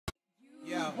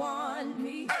want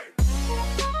me.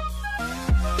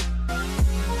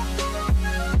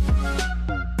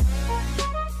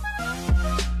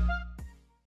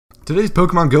 Today's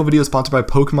Pokemon Go video is sponsored by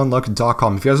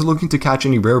PokemonLuck.com. If you guys are looking to catch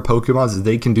any rare Pokemons,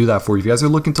 they can do that for you. If you guys are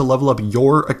looking to level up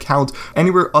your account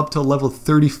anywhere up to level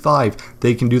 35,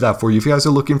 they can do that for you. If you guys are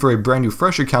looking for a brand new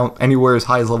fresh account anywhere as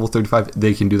high as level 35,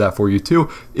 they can do that for you too.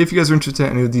 If you guys are interested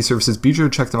in any of these services, be sure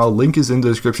to check them out. Link is in the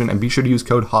description, and be sure to use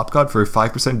code HaupCOD for a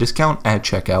 5% discount at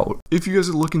checkout. If you guys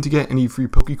are looking to get any free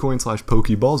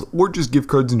Pokecoins/Pokeballs or just gift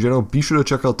cards in general, be sure to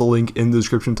check out the link in the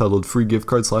description titled free gift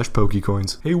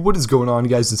card/Pokecoins. Hey, what is going on,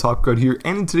 guys? It's HaupCOD here,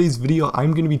 and in today's video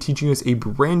I'm going to be teaching us a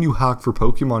brand new hack for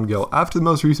Pokemon Go after the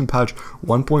most recent patch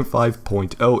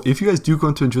 1.5.0. If you guys do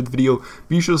going to enjoy the video,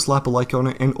 be sure to slap a like on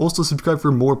it and also subscribe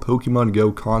for more Pokemon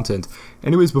Go content.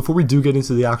 Anyways, before we do get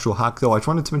into the actual hack though, I just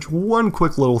wanted to mention one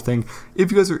quick little thing.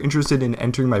 If you guys are interested in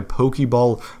entering my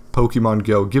Pokeball Pokemon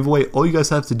Go giveaway, all you guys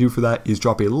have to do for that is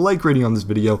drop a like rating on this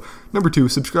video. Number 2,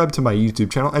 subscribe to my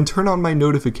YouTube channel and turn on my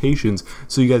notifications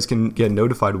so you guys can get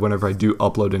notified whenever I do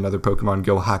upload another Pokemon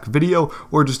Go hack video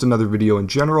or just another video in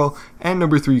general. And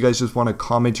number 3, you guys just want to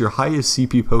comment your highest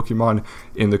CP Pokemon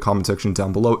in the comment section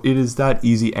down below. It is that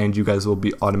easy and you guys will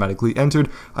be automatically entered.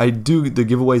 I do the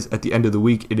giveaways at the end of the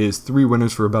week. It is 3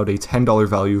 winners for about a $10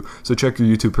 value, so check your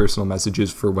YouTube personal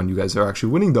messages for when you guys are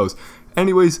actually winning those.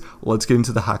 Anyways, let's get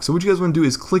into the hack. So what you guys want to do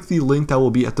is click the link that will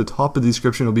be at the top of the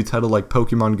description. It'll be titled like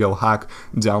Pokemon Go hack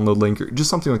download link or just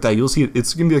something like that. You'll see it.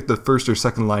 It's going to be like the first or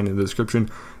second line in the description.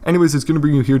 Anyways, it's going to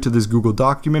bring you here to this Google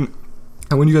document.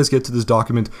 And when you guys get to this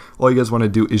document, all you guys want to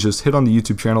do is just hit on the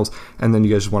YouTube channels, and then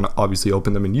you guys just want to obviously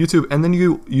open them in YouTube, and then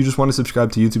you just want to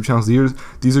subscribe to YouTube channels.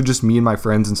 These are just me and my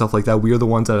friends and stuff like that. We are the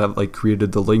ones that have like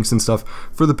created the links and stuff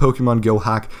for the Pokemon Go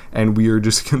hack, and we are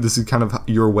just, this is kind of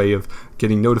your way of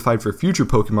getting notified for future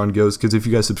Pokemon Go's, because if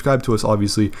you guys subscribe to us,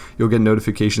 obviously you'll get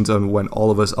notifications on when all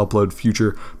of us upload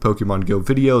future Pokemon Go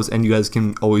videos, and you guys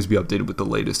can always be updated with the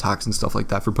latest hacks and stuff like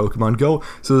that for Pokemon Go.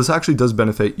 So this actually does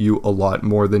benefit you a lot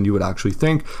more than you would actually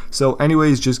think. So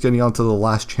anyways, just getting on to the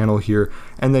last channel here,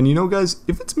 and then, you know guys,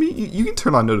 if it's me, you can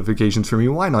turn on notifications for me.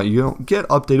 Why not? You know, get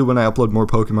updated when I upload more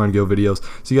Pokemon Go videos,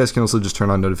 so you guys can also just turn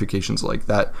on notifications like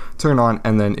that, turn on,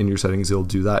 and then in your settings it'll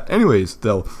do that. Anyways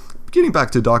though, getting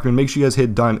back to the document, make sure you guys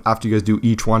hit done after you guys do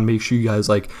each one. Make sure you guys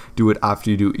like do it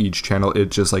after you do each channel. It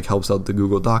just like helps out the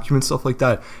Google document, stuff like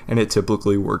that, and it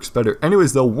typically works better.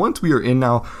 Anyways though, once we are in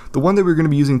now, the one that we're going to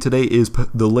be using today is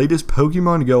the latest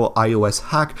Pokemon Go iOS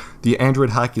hack. The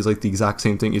Android hack is like the exact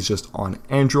same thing, it's just on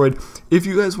Android. If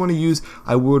you guys want to use,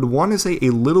 I would want to say a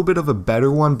little bit of a better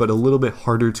one, but a little bit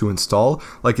harder to install.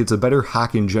 Like, it's a better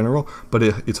hack in general, but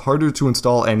it's harder to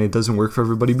install and it doesn't work for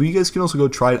everybody. But you guys can also go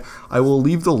try it. I will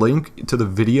leave the link to the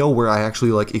video where I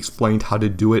actually like explained how to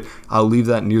do it. I'll leave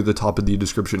that near the top of the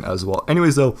description as well.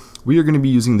 Anyways though, we are going to be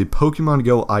using the Pokemon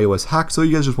Go iOS hack, so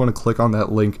you guys just want to click on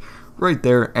that link right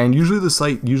there, and usually the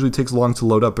site takes long to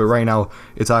load up, but right now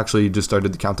it's actually just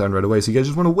started the countdown right away, so you guys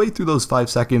just want to wait through those 5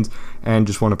 seconds and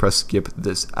just want to press skip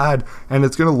this ad, and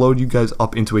it's going to load you guys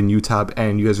up into a new tab,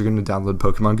 and you guys are going to download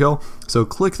Pokemon Go. So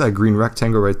click that green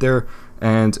rectangle right there,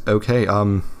 and okay,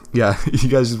 yeah, you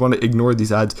guys just want to ignore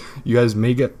these ads. You guys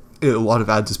may get a lot of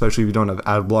ads, especially if you don't have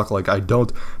ad block like I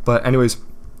don't, but anyways,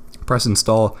 press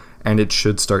install and it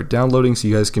should start downloading, so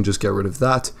you guys can just get rid of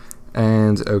that.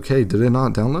 And okay, did it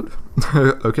not download?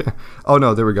 Okay, oh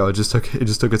no, there we go. It just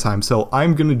took a time. So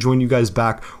I'm gonna join you guys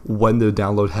back when the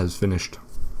download has finished.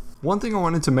 One thing I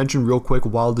wanted to mention real quick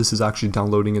while this is actually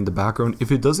downloading in the background,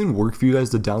 if it doesn't work for you guys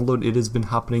to download, it has been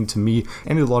happening to me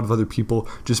and a lot of other people.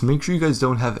 Just make sure you guys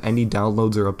don't have any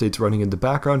downloads or updates running in the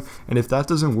background, and if that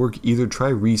doesn't work, either try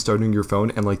restarting your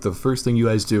phone, and like the first thing you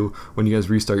guys do when you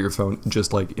guys restart your phone,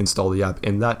 just like install the app,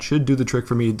 and that should do the trick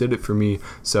for me. It did it for me.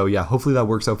 So yeah, hopefully that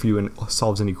works out for you and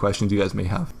solves any questions you guys may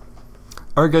have.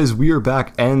 Alright guys, we are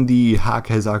back and the hack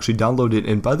has actually downloaded,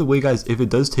 and by the way guys, if it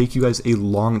does take you guys a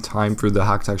long time for the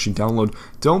hack to actually download,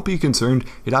 don't be concerned.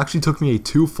 It actually took me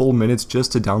 2 full minutes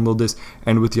just to download this,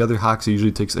 and with the other hacks it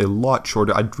usually takes a lot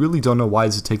shorter. I really don't know why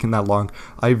it's taking that long.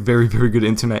 I have very good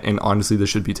internet, and honestly this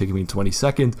should be taking me 20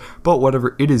 seconds, but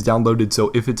whatever, it is downloaded,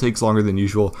 so if it takes longer than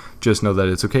usual, just know that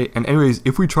it's okay. And anyways,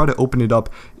 if we try to open it up,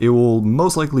 it will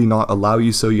most likely not allow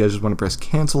you, so you guys just want to press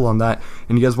cancel on that,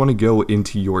 and you guys want to go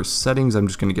into your settings. I'm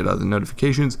just going to get out of the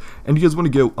notifications, and you guys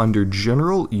want to go under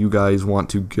general. You guys want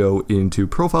to go into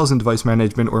profiles and device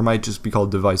management, or it might just be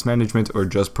called device management or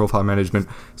just profile management,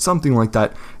 something like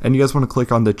that. And you guys want to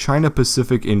click on the China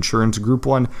Pacific Insurance Group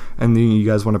one, and then you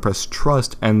guys want to press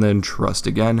trust and then trust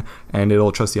again, and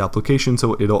it'll trust the application,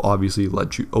 so it'll obviously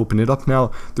let you open it up.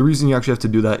 Now the reason you actually have to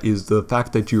do that is the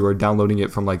fact that you are downloading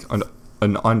it from like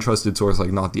an untrusted source,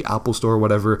 like not the Apple Store or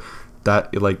whatever,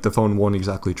 that like the phone won't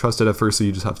exactly trust it at first, so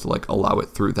you just have to like allow it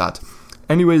through that.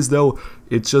 Anyways though,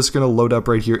 it's just going to load up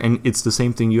right here, and it's the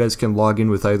same thing. You guys can log in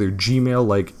with either Gmail,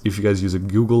 like if you guys use a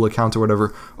Google account or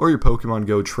whatever, or your Pokemon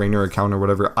Go trainer account or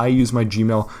whatever. I use my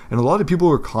Gmail, and a lot of people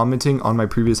were commenting on my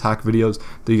previous hack videos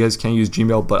that you guys can't use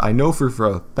Gmail, but I know for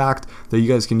a fact that you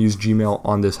guys can use Gmail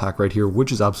on this hack right here,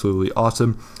 which is absolutely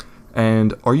awesome.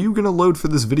 And are you going to load for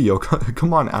this video?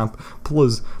 Come on, app,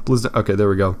 please. Okay, there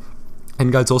we go.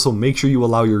 And guys, also make sure you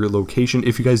allow your location.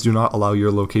 If you guys do not allow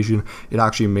your location, it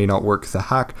actually may not work the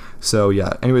hack. So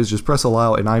yeah, anyways, just press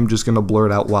allow, and I'm just gonna blur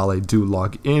it out while I do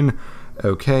log in.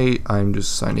 Okay, I'm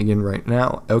just signing in right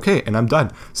now. Okay, and I'm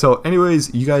done. So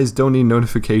anyways, you guys don't need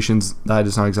notifications. That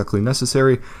is not exactly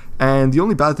necessary. And the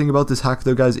only bad thing about this hack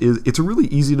though, guys, is it's really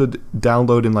easy to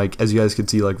download, and like as you guys can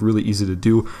see, like really easy to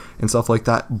do and stuff like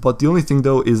that. But the only thing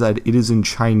though is that it is in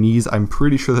Chinese. I'm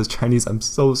pretty sure that's Chinese. I'm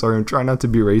so sorry. I'm trying not to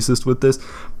be racist with this,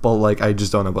 but like I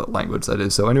just don't know what language that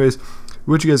is. So anyways,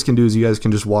 what you guys can do is you guys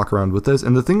can just walk around with this.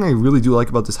 And the thing I really do like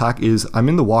about this hack is I'm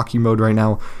in the walking mode right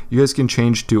now. You guys can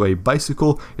change to a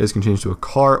bicycle, you guys can change to a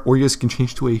car, or you guys can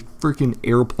change to a freaking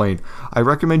airplane. I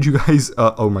recommend you guys,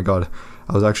 oh my god,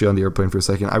 I was actually on the airplane for a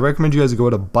second. I recommend you guys go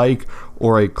with a bike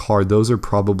or a car. Those are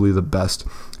probably the best.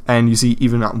 And you see,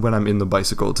 even when I'm in the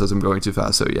bicycle, it says I'm going too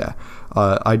fast. So yeah,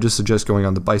 I just suggest going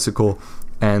on the bicycle.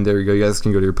 And there you go, you guys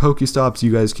can go to your Pokestops,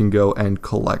 you guys can go and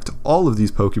collect all of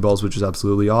these Pokeballs, which is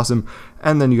absolutely awesome,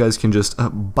 and then you guys can just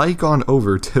bike on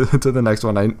over to the next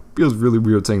one. It feels really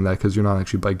weird saying that because you're not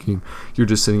actually biking, you're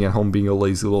just sitting at home being a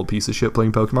lazy little piece of shit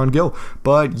playing Pokemon Go.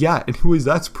 But yeah, anyways,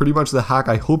 that's pretty much the hack.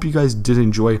 I hope you guys did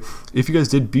enjoy. If you guys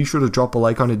did, be sure to drop a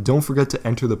like on it. Don't forget to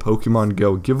enter the Pokemon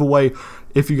Go giveaway.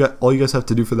 If you got, all you guys have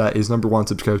to do for that is number 1,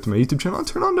 subscribe to my YouTube channel and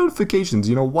turn on notifications.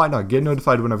 You know, why not? Get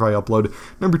notified whenever I upload.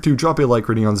 Number 2, drop a like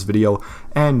rating on this video.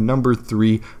 And number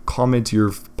 3, comment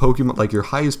your Pokemon, like your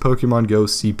highest Pokemon Go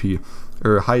CP.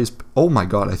 Or highest, oh my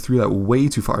god, I threw that way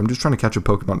too far. I'm just trying to catch a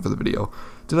Pokemon for the video.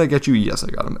 Did I get you? Yes, I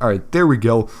got him. Alright, there we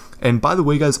go. And by the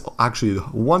way, guys, actually,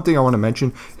 one thing I want to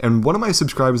mention, and one of my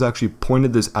subscribers actually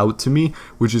pointed this out to me,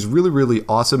 which is really, really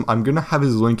awesome. I'm going to have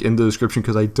his link in the description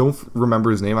because I don't remember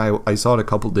his name. I saw it a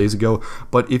couple days ago.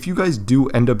 But if you guys do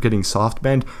end up getting soft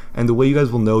banned, and the way you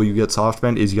guys will know you get soft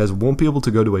banned is you guys won't be able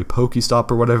to go to a Pokestop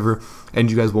or whatever,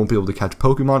 and you guys won't be able to catch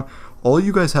Pokemon. All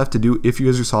you guys have to do, if you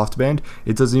guys are soft banned,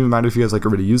 it doesn't even matter if you guys like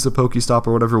already use the Pokestop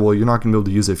or whatever. Well, you're not going to be able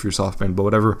to use it if you're soft banned, but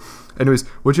whatever. Anyways,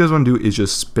 what you guys want to do is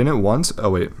just spin it once. Oh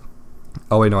wait,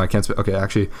 no, I can't spin. Okay,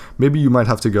 actually, maybe you might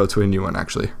have to go to a new one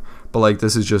actually. But like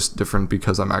this is just different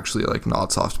because I'm actually like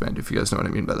not soft banned, if you guys know what I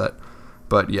mean by that.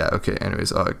 But yeah, okay,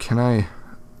 anyways,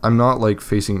 I'm not like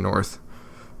facing north.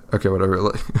 Okay, whatever.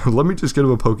 Let me just get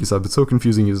to a Pokestop. It's so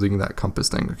confusing using that compass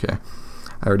thing. Okay.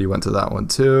 I already went to that one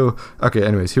too. Okay,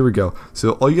 anyways, here we go.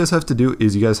 So all you guys have to do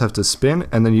is you guys have to spin,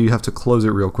 and then you have to close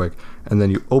it real quick. And then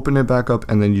you open it back up,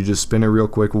 and then you just spin it real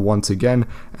quick once again,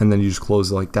 and then you just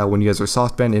close it like that when you guys are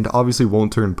soft banned. And obviously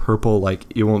won't turn purple, like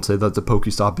it won't say that the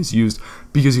Pokestop is used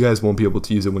because you guys won't be able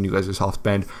to use it when you guys are soft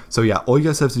banned. So yeah, all you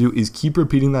guys have to do is keep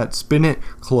repeating that. Spin it,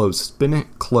 close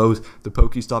the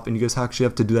Pokestop, and you guys actually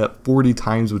have to do that 40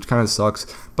 times, which kind of sucks.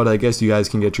 But I guess you guys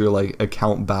can get your like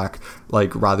account back,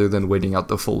 like rather than waiting out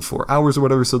the full 4 hours or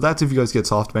whatever. So that's if you guys get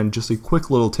soft banned. Just a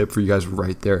quick little tip for you guys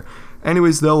right there.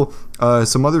 Anyways though,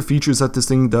 some other features that this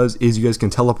thing does is you guys can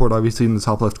teleport obviously in the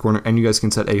top left corner, and you guys can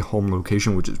set a home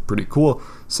location, which is pretty cool.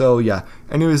 So yeah,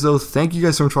 anyways though, thank you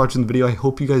guys so much for watching the video. I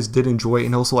hope you guys did enjoy,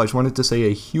 and also I just wanted to say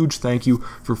a huge thank you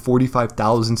for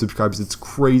 45,000 subscribers. It's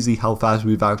crazy how fast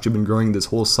we've actually been growing this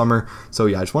whole summer. So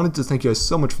yeah, I just wanted to thank you guys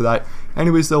so much for that.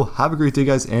 Anyways though, have a great day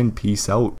guys, and peace out.